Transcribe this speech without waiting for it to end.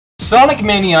Sonic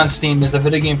Mania on Steam is a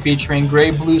video game featuring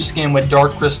gray-blue skin with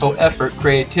dark crystal effort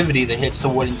creativity that hits the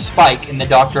wooden spike in the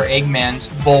Dr. Eggman's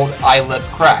bold eyelid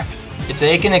crack. It's an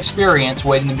aching experience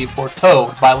waiting to be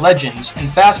foretold by legends and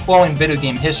fast-flowing video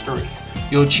game history.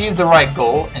 You'll achieve the right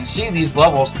goal and see these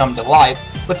levels come to life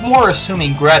with more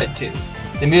assuming gratitude.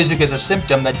 The music is a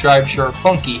symptom that drives your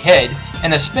funky head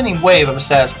and a spinning wave of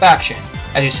satisfaction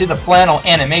as you see the flannel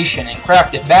animation and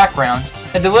crafted backgrounds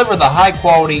that deliver the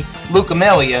high-quality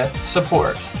Lucamelia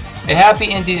support. A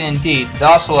happy ending indeed, but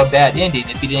also a bad ending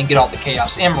if you didn't get all the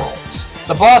Chaos Emeralds.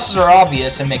 The bosses are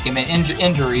obvious and make as many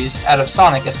injuries out of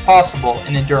Sonic as possible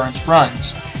in endurance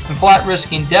runs, and flat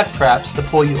risking death traps to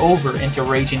pull you over into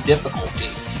raging difficulty.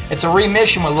 It's a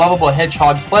remission with lovable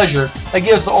hedgehog pleasure that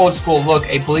gives the old school look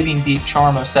a bleeding deep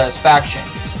charm of satisfaction.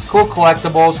 Cool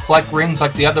collectibles, collect rings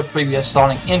like the other previous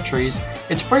Sonic entries.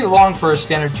 It's pretty long for a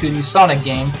standard 2D Sonic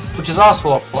game, which is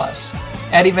also a plus.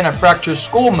 Add even a Fractured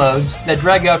Skull modes that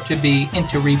drag out to be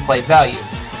into replay value.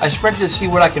 I sprinted to see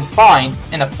what I can find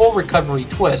in a full recovery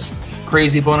twist.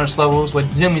 Crazy bonus levels with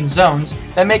zooming zones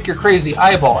that make your crazy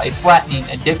eyeball a flattening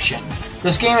addiction.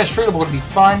 This game is treatable to be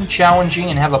fun, challenging,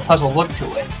 and have a puzzle look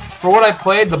to it. For what I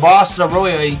played, the bosses are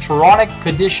really a Tronic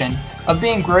condition of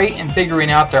being great and figuring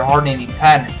out their hardening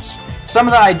patterns. Some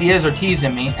of the ideas are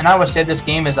teasing me, and I would say this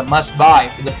game is a must-buy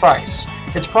for the price.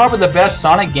 It's probably the best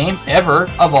Sonic game ever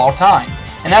of all time,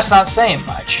 and that's not saying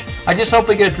much. I just hope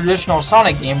we get a traditional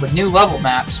Sonic game with new level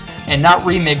maps and not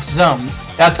remixed zones.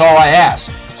 That's all I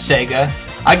ask, Sega.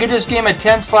 I give this game a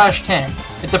 10/10.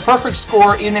 It's a perfect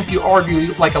score even if you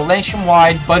argue like a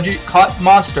nationwide budget cut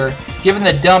monster giving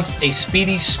the dumps a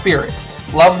speedy spirit.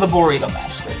 Love the Burrito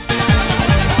Master.